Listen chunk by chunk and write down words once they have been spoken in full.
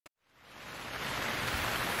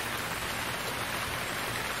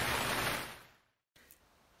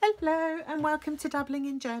Hello and welcome to Dabbling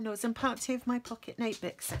in Journals and part 2 of my pocket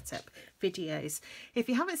notebook setup videos. If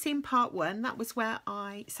you haven't seen part 1, that was where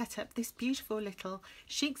I set up this beautiful little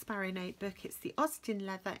Chic Sparrow notebook. It's the Austin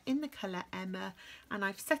leather in the colour Emma, and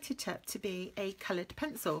I've set it up to be a coloured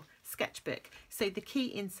pencil sketchbook. So the key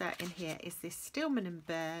insert in here is this Stillman &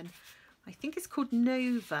 Burn, I think it's called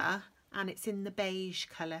Nova, and it's in the beige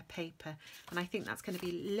colour paper, and I think that's going to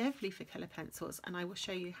be lovely for colour pencils, and I will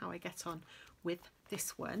show you how I get on with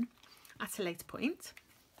this one at a later point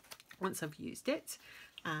once I've used it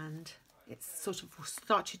and it's sort of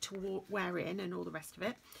started to wear in and all the rest of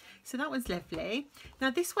it. So that was lovely.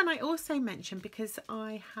 Now this one I also mentioned because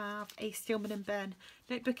I have a Stillman & Burn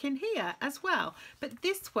notebook in here as well, but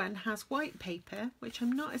this one has white paper, which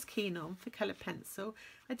I'm not as keen on for colour pencil.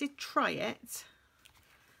 I did try it.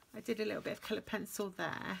 I did a little bit of colour pencil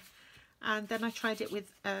there, and then I tried it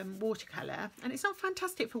with watercolour, and it's not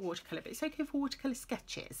fantastic for watercolour, but it's okay for watercolour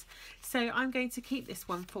sketches. So I'm going to keep this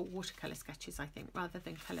one for watercolour sketches, I think, rather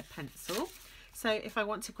than colour pencil. So if I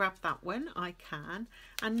want to grab that one, I can.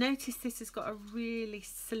 And notice this has got a really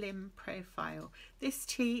slim profile. This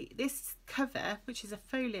cover, which is a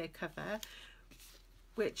folio cover,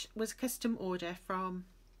 which was a custom order from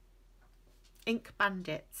Ink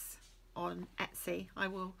Bandits on Etsy. I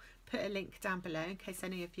will put a link down below in case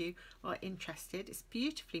any of you are interested. It's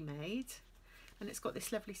beautifully made, and it's got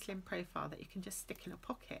this lovely slim profile that you can just stick in a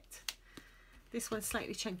pocket. This one's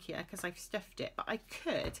slightly chunkier because I've stuffed it, but I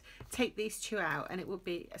could take these two out and it would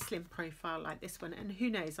be a slim profile like this one, and who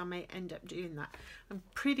knows, I may end up doing that. I'm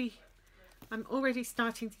already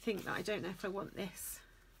starting to think that I don't know if I want this.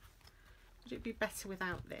 Would it be better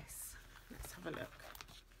without this? Let's have a look.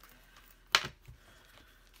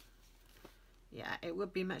 Yeah, it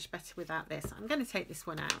would be much better without this. I'm going to take this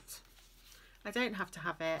one out. I don't have to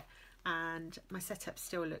have it, and my setup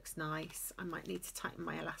still looks nice. I might need to tighten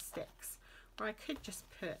my elastics, or I could just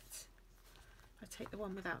put, if I take the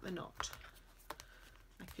one without the knot,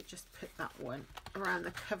 I could just put that one around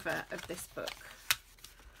the cover of this book,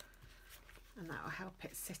 and that will help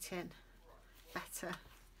it sit in better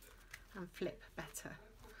and flip better.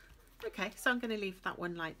 Okay, so I'm going to leave that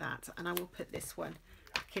one like that, and I will put this one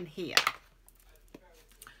back in here.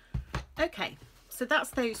 Okay, so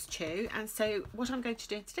that's those two, and so what I'm going to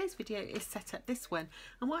do in today's video is set up this one,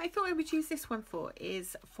 and what I thought I would use this one for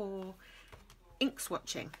is for ink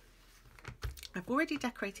swatching. I've already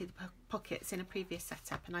decorated the pockets in a previous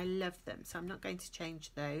setup and I love them, so I'm not going to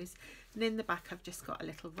change those. And in the back I've just got a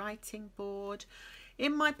little writing board.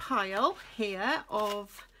 In my pile here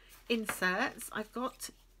of inserts, I've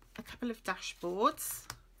got a couple of dashboards.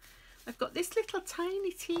 I've got this little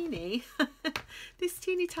teeny, this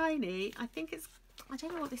teeny tiny, I think it's, I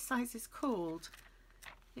don't know what this size is called.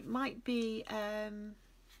 It might be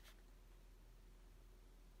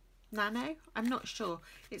nano, I'm not sure.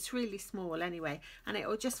 It's really small anyway, and it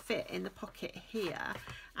will just fit in the pocket here.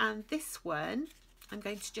 And this one I'm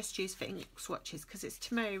going to just use for ink swatches because it's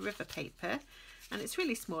Tomoe River paper, and it's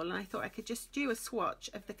really small, and I thought I could just do a swatch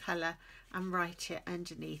of the colour and write it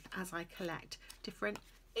underneath as I collect different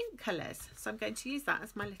ink colours. So I'm going to use that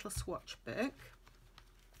as my little swatch book.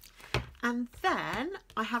 And then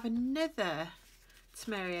I have another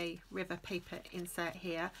Tomoe River paper insert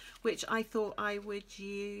here, which I thought I would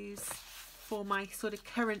use for my sort of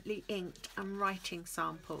currently inked and writing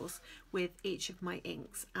samples with each of my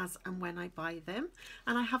inks as and when I buy them.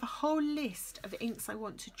 And I have a whole list of inks I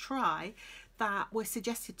want to try that were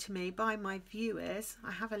suggested to me by my viewers.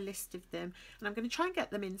 I have a list of them, and I'm going to try and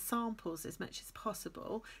get them in samples as much as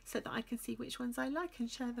possible so that I can see which ones I like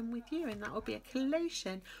and share them with you, and that will be a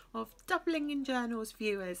collation of Dabbling in Journals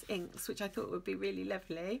viewers inks, which I thought would be really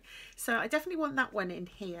lovely. So I definitely want that one in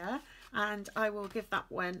here, and I will give that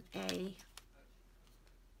one a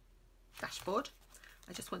dashboard.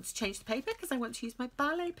 I just want to change the paper because I want to use my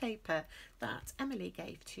ballet paper that Emily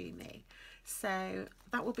gave to me. So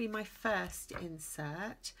that will be my first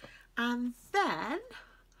insert. And then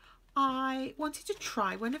I wanted to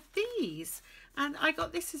try one of these, and I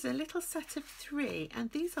got this as a little set of 3,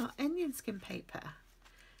 and these are onion skin paper.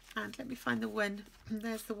 And let me find the one,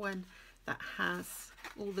 there's the one that has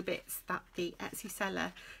all the bits that the Etsy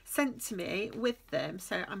seller sent to me with them.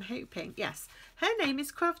 So I'm hoping, yes, her name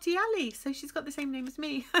is Crafty Ali, so she's got the same name as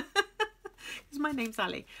me because my name's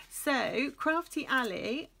Ali. So Crafty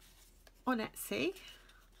Ali on Etsy.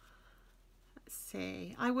 Let's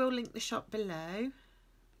see, I will link the shop below.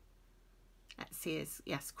 Etsy is,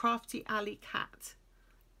 yes, Crafty Ali Cat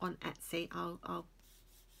on Etsy. I'll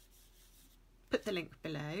put the link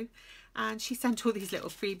below. And she sent all these little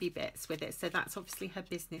freebie bits with it, so that's obviously her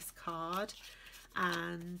business card,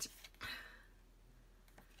 and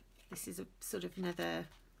This is a sort of another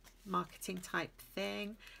marketing type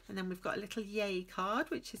thing. And then we've got a little yay card,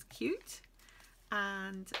 which is cute,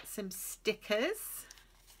 and some stickers.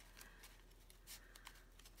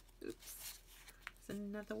 Oops, there's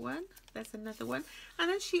another one. There's another one. And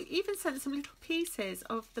then she even sent some little pieces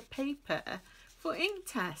of the paper for ink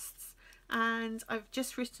tests. And I've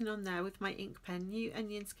just written on there with my ink pen, new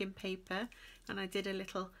onion skin paper, and I did a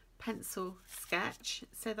little pencil sketch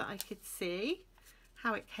so that I could see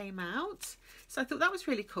how it came out. So I thought that was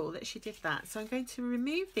really cool that she did that. So I'm going to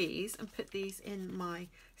remove these and put these in my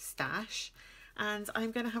stash. And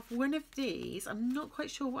I'm going to have one of these. I'm not quite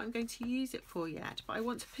sure what I'm going to use it for yet, but I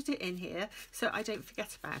want to put it in here so I don't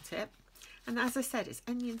forget about it. And as I said, it's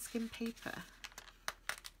onion skin paper.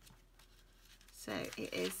 So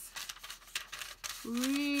it is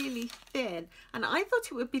really thin. And I thought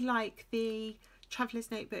it would be like the Traveller's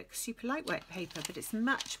Notebook super lightweight paper, but it's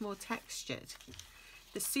much more textured.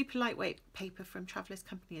 The super lightweight paper from Traveller's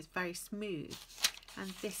Company is very smooth, and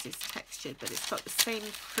this is textured, but it's got the same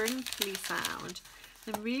crinkly sound.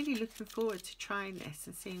 I'm really looking forward to trying this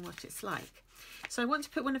and seeing what it's like. So I want to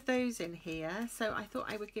put one of those in here, so I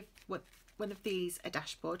thought I would give one of these a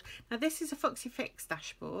dashboard. Now this is a Foxy Fix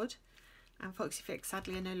dashboard, and Foxy Fix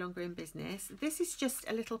sadly are no longer in business. This is just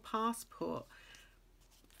a little passport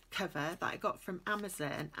cover that I got from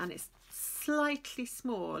Amazon, and it's slightly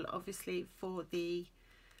small obviously for the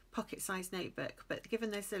pocket size notebook, but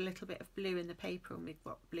given there's a little bit of blue in the paper and we've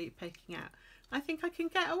got blue poking out, I think I can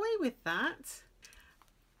get away with that.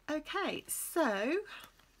 Okay, so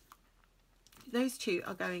those two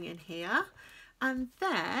are going in here, and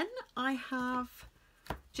then I have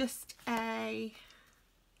just a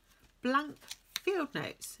blank field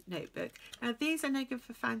notes notebook. Now these are no good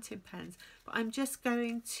for fountain pens, but I'm just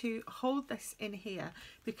going to hold this in here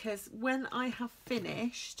because when I have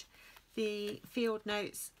finished the field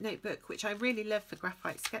notes notebook, which I really love for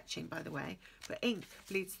graphite sketching by the way, but ink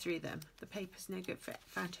bleeds through them. The paper's no good for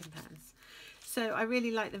fountain pens. So I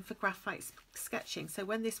really like them for graphite sketching. So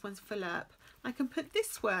when this one's full up, I can put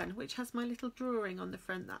this one, which has my little drawing on the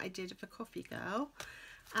front that I did of a coffee girl,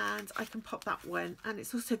 and I can pop that one, and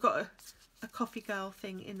it's also got a coffee girl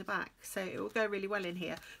thing in the back, so it will go really well in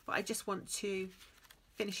here. But I just want to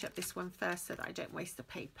finish up this one first so that I don't waste the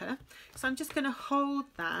paper. So I'm just going to hold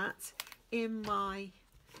that in my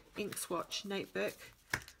ink swatch notebook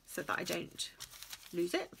so that I don't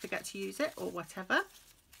lose it, forget to use it or whatever.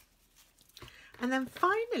 And then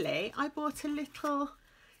finally I bought a little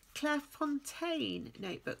Clairefontaine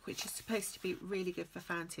notebook, which is supposed to be really good for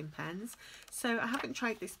fountain pens. So I haven't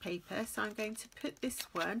tried this paper, so I'm going to put this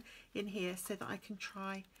one in here so that I can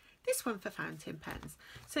try this one for fountain pens.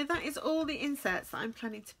 So that is all the inserts that I'm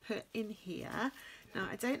planning to put in here. Now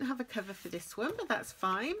I don't have a cover for this one, but that's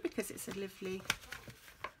fine because it's a lovely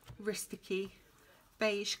rusticy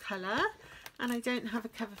beige colour, and I don't have a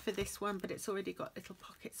cover for this one, but it's already got little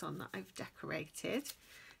pockets on that I've decorated.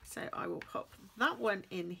 So I will pop that one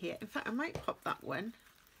in here. In fact, I might pop that one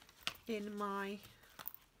in my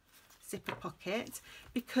zipper pocket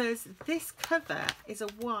because this cover is a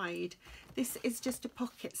wide, this is just a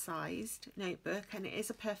pocket sized notebook, and it is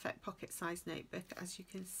a perfect pocket sized notebook, as you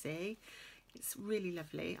can see. It's really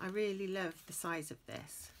lovely. I really love the size of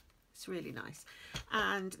this. It's really nice.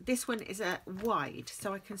 And this one is a wide,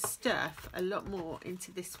 so I can stuff a lot more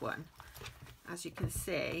into this one. As you can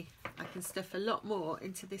see, I can stuff a lot more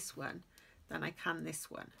into this one than I can this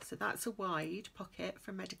one. So that's a wide pocket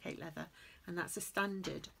from Meadowgate Leather, and that's a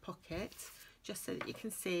standard pocket, just so that you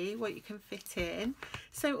can see what you can fit in.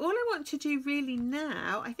 So all I want to do really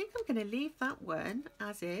now, I think I'm going to leave that one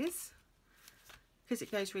as is, because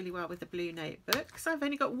it goes really well with the blue notebook. So I've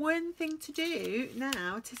only got one thing to do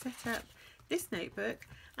now to set up this notebook,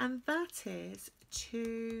 and that is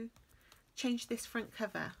to change this front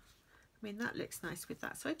cover. I mean, that looks nice with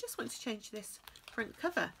that. So I just want to change this front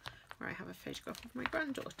cover where I have a photograph of my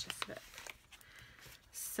granddaughter's look.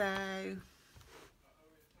 So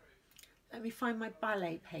let me find my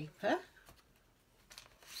ballet paper.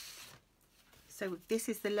 So this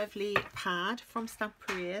is the lovely pad from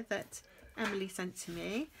Stamperia that Emily sent to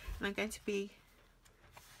me, and I'm going to be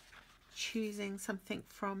choosing something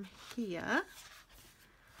from here.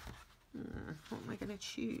 What am I going to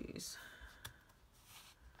choose?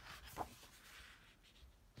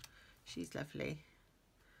 She's lovely.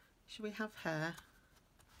 Should we have her?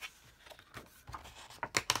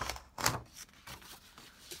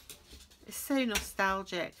 It's so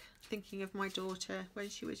nostalgic thinking of my daughter when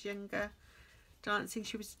she was younger dancing.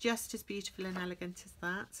 She was just as beautiful and elegant as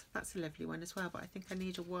that. That's a lovely one as well, but I think I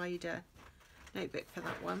need a wider notebook for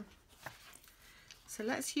that one. So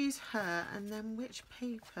let's use her, and then which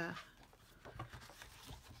paper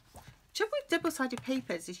trouble with double-sided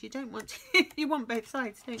papers is you don't want to, you want both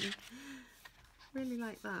sides, don't you? Really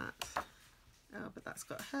like that. Oh, but that's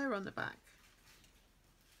got her on the back.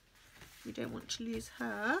 We don't want to lose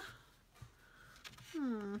her.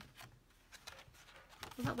 Well,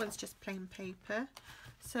 that one's just plain paper,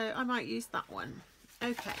 so I might use that one.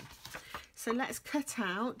 Okay, so let's cut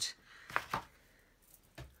out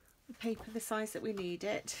the paper the size that we need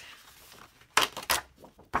it.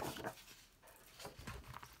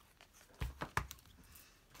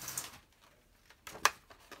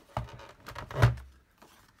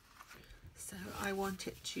 So I want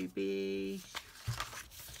it to be,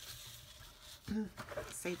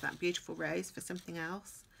 save that beautiful rose for something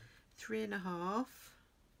else, 3.5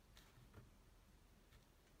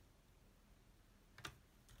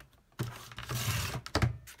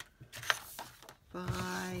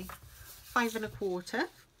 by 5.25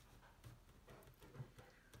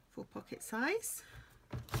 for pocket size.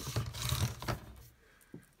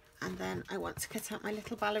 And then I want to cut out my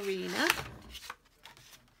little ballerina.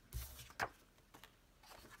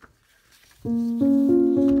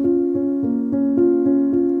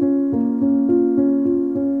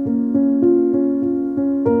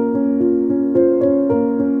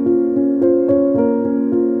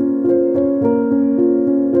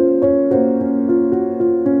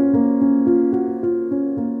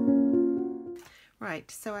 Right,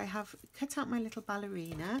 so I have cut out my little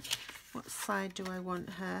ballerina. What side do I want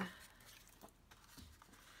her?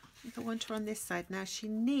 I think I want her on this side. Now she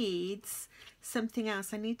needs something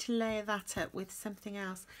else. I need to layer that up with something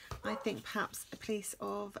else. I think perhaps a piece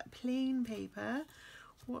of plain paper.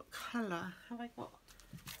 What colour have I got?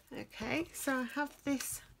 Okay, so I have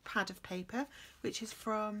this pad of paper, which is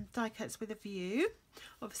from Die Cuts with a View.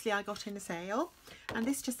 Obviously I got in a sale, and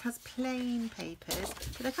this just has plain papers,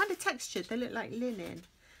 but they're kind of textured. They look like linen,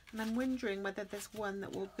 and I'm wondering whether there's one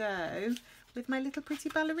that will go with my little pretty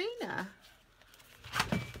ballerina.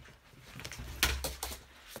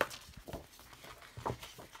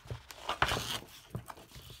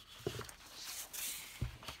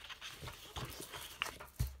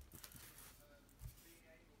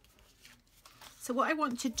 So what I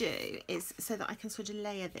want to do is, so that I can sort of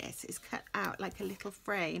layer this, is cut out like a little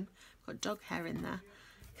frame. Got dog hair in there.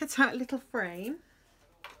 Cut out a little frame.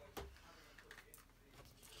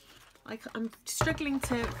 I'm struggling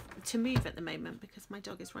to move at the moment because my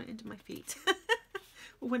dog is right under my feet.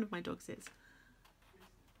 Well, one of my dogs is.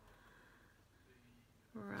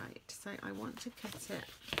 Right, so I want to cut it.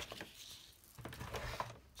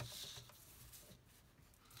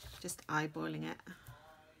 Just eyeballing it.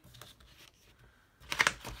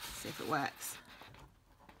 See if it works.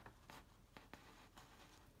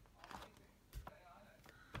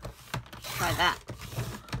 Try that.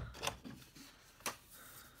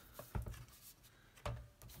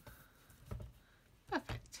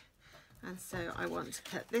 Perfect. And so I want to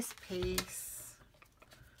cut this piece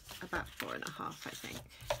about 4.5, I think.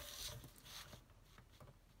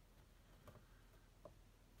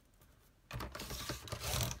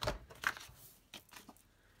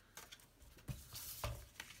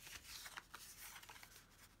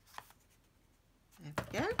 There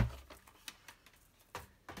we go.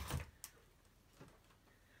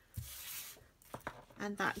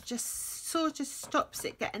 And that just sort of stops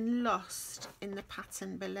it getting lost in the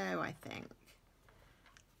pattern below, I think.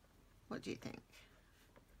 What do you think?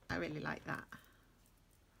 I really like that.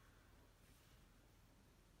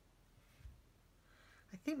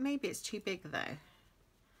 I think maybe it's too big though. I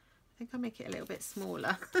think I'll make it a little bit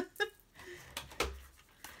smaller.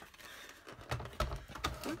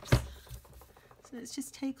 Oops. So let's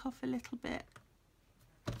just take off a little bit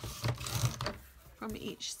from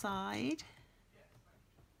each side.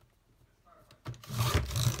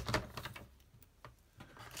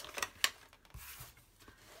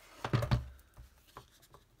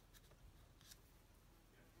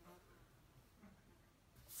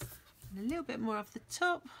 And a little bit more off the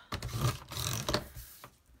top.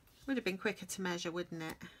 Would have been quicker to measure, wouldn't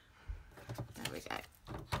it? There we go.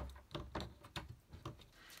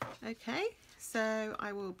 Okay, so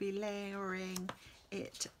I will be layering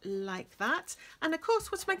it like that. And of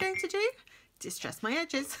course, what am I going to do? Distress my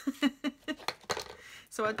edges.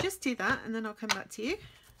 So I'll just do that and then I'll come back to you.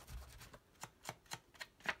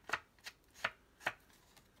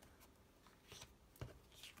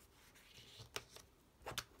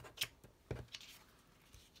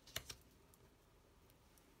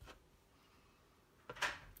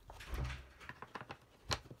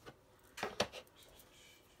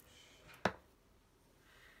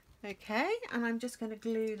 Okay, and I'm just going to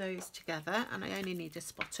glue those together, and I only need a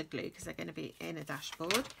spot of glue because they're going to be in a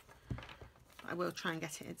dashboard. I will try and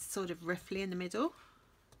get it sort of roughly in the middle.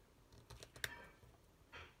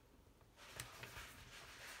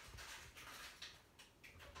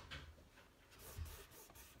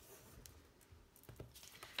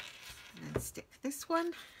 And then stick this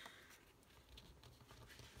one.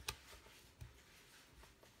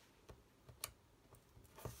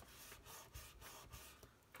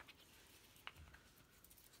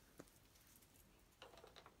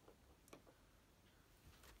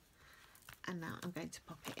 And now I'm going to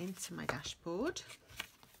pop it into my dashboard.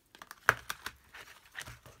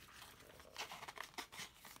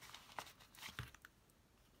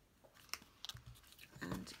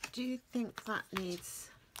 And do you think that needs,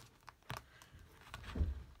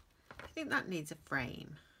 I think that needs a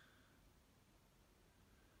frame.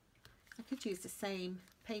 I could use the same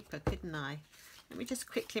paper, couldn't I? Let me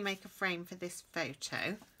just quickly make a frame for this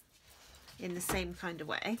photo in the same kind of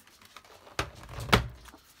way.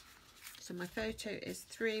 So my photo is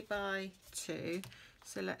 3 by 2,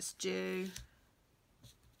 so let's do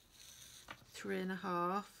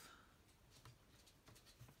 3.5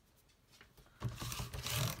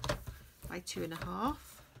 by 2.5.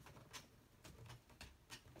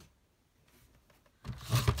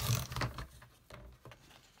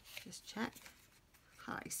 Just check.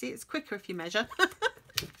 Hi, see, it's quicker if you measure.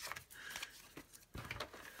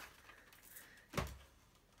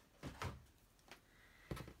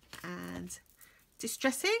 And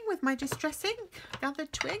distressing with my Distress ink,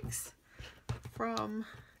 gathered twigs from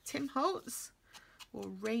Tim Holtz or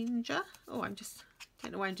Ranger. Oh,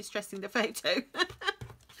 don't know why I'm distressing the photo.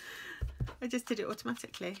 I just did it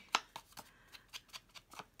automatically.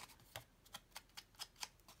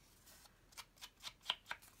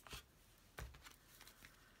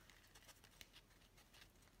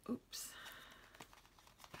 Oops.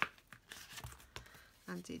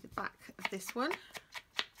 And do the back of this one.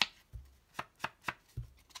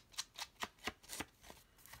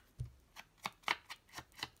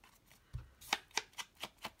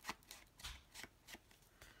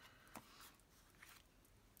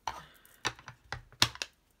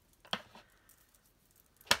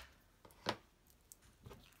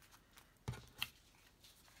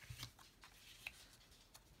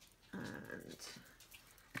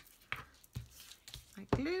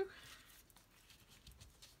 Glue,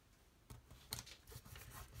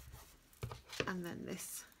 and then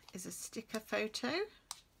this is a sticker photo.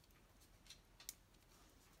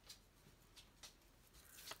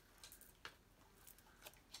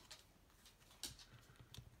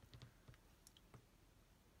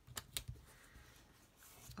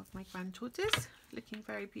 Of my granddaughters, looking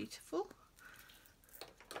very beautiful.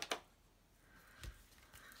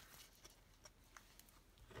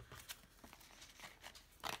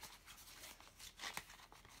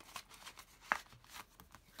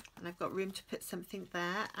 And I've got room to put something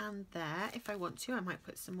there and there. If I want to, I might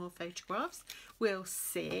put some more photographs. We'll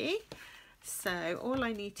see. So all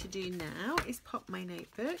I need to do now is pop my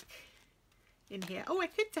notebook in here. Oh, I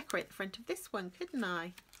could decorate the front of this one, couldn't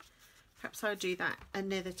I? Perhaps I'll do that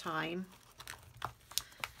another time,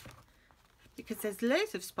 because there's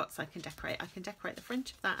loads of spots I can decorate. I can decorate the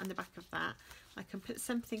front of that and the back of that. I can put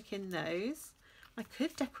something in those. I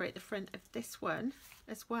could decorate the front of this one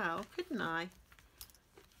as well, couldn't I?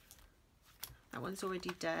 That one's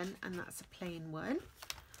already done, and that's a plain one.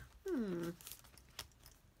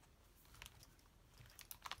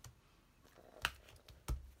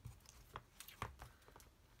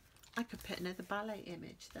 I could put another ballet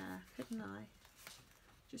image there, couldn't I?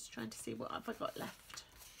 Just trying to see what have I got left.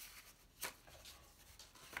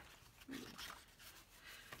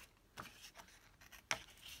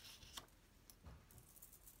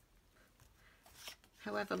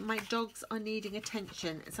 However, my dogs are needing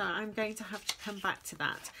attention, so I'm going to have to come back to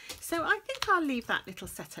that. So I think I'll leave that little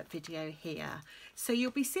setup video here. So you'll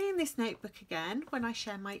be seeing this notebook again when I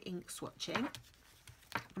share my ink swatching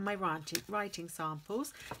and my writing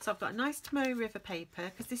samples. So I've got a nice Tomoe River paper,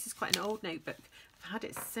 because this is quite an old notebook. I've had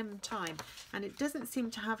it some time, and it doesn't seem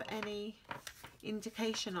to have any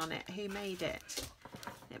indication on it who made it.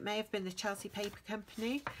 It may have been the Chelsea Paper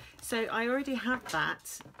Company. So I already have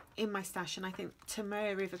that in my stash, and I think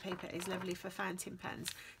Tomoe River paper is lovely for fountain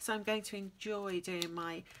pens. So I'm going to enjoy doing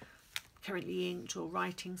my currently inked or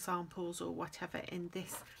writing samples or whatever in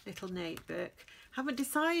this little notebook. Haven't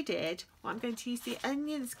decided what I'm going to use the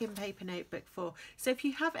onion skin paper notebook for. So if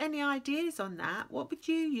you have any ideas on that, what would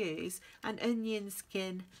you use an onion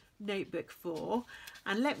skin notebook for?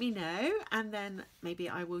 And let me know, and then maybe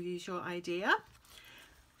I will use your idea.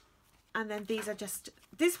 And then these are just,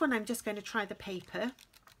 this one I'm just going to try the paper,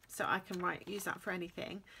 so I can use that for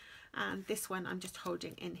anything. And this one I'm just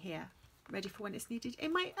holding in here ready for when it's needed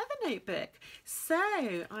in my other notebook. So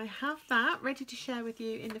I have that ready to share with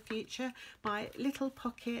you in the future. My little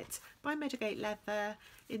pocket by Meadowgate Leather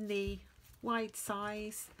in the wide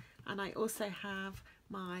size, and I also have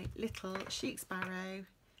my little Chic Sparrow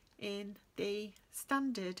in the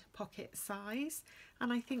standard pocket size,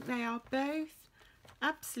 and I think they are both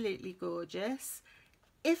absolutely gorgeous.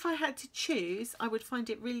 If I had to choose, I would find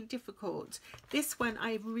it really difficult. This one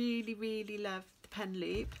I really love the pen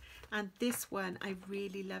loop, and this one I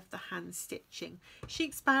really love the hand stitching.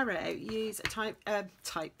 Chic Sparrow use a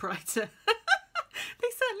typewriter. They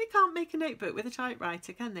certainly can't make a notebook with a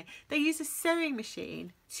typewriter, can they? They use a sewing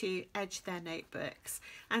machine to edge their notebooks,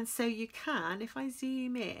 and so you can, if I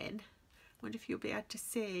zoom in, I wonder if you'll be able to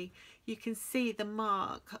see, you can see the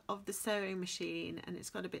mark of the sewing machine, and it's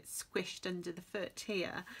got a bit squished under the foot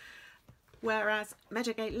here. Whereas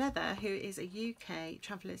Meadowgate Leather, who is a UK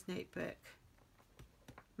traveller's notebook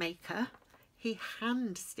maker, he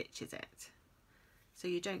hand stitches it. So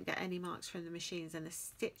you don't get any marks from the machines, and the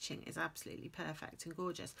stitching is absolutely perfect and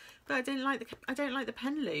gorgeous. But I don't like the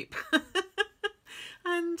pen loop.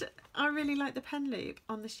 And I really like the pen loop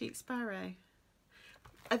on the Chic Sparrow.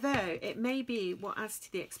 Although it may be what adds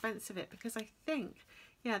to the expense of it, because I think,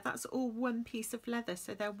 yeah, that's all one piece of leather,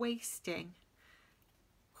 so they're wasting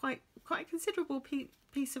quite a considerable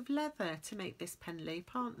piece of leather to make this pen loop,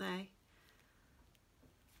 aren't they?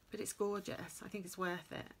 But it's gorgeous. I think it's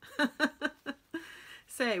worth it.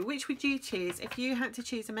 So which would you choose? If you had to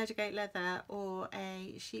choose a Meadowgate Leather or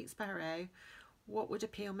a Chic Sparrow, what would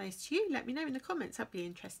appeal most to you? Let me know in the comments. That'd be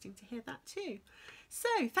interesting to hear that too. So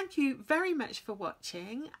thank you very much for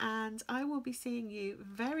watching, and I will be seeing you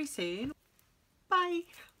very soon. Bye.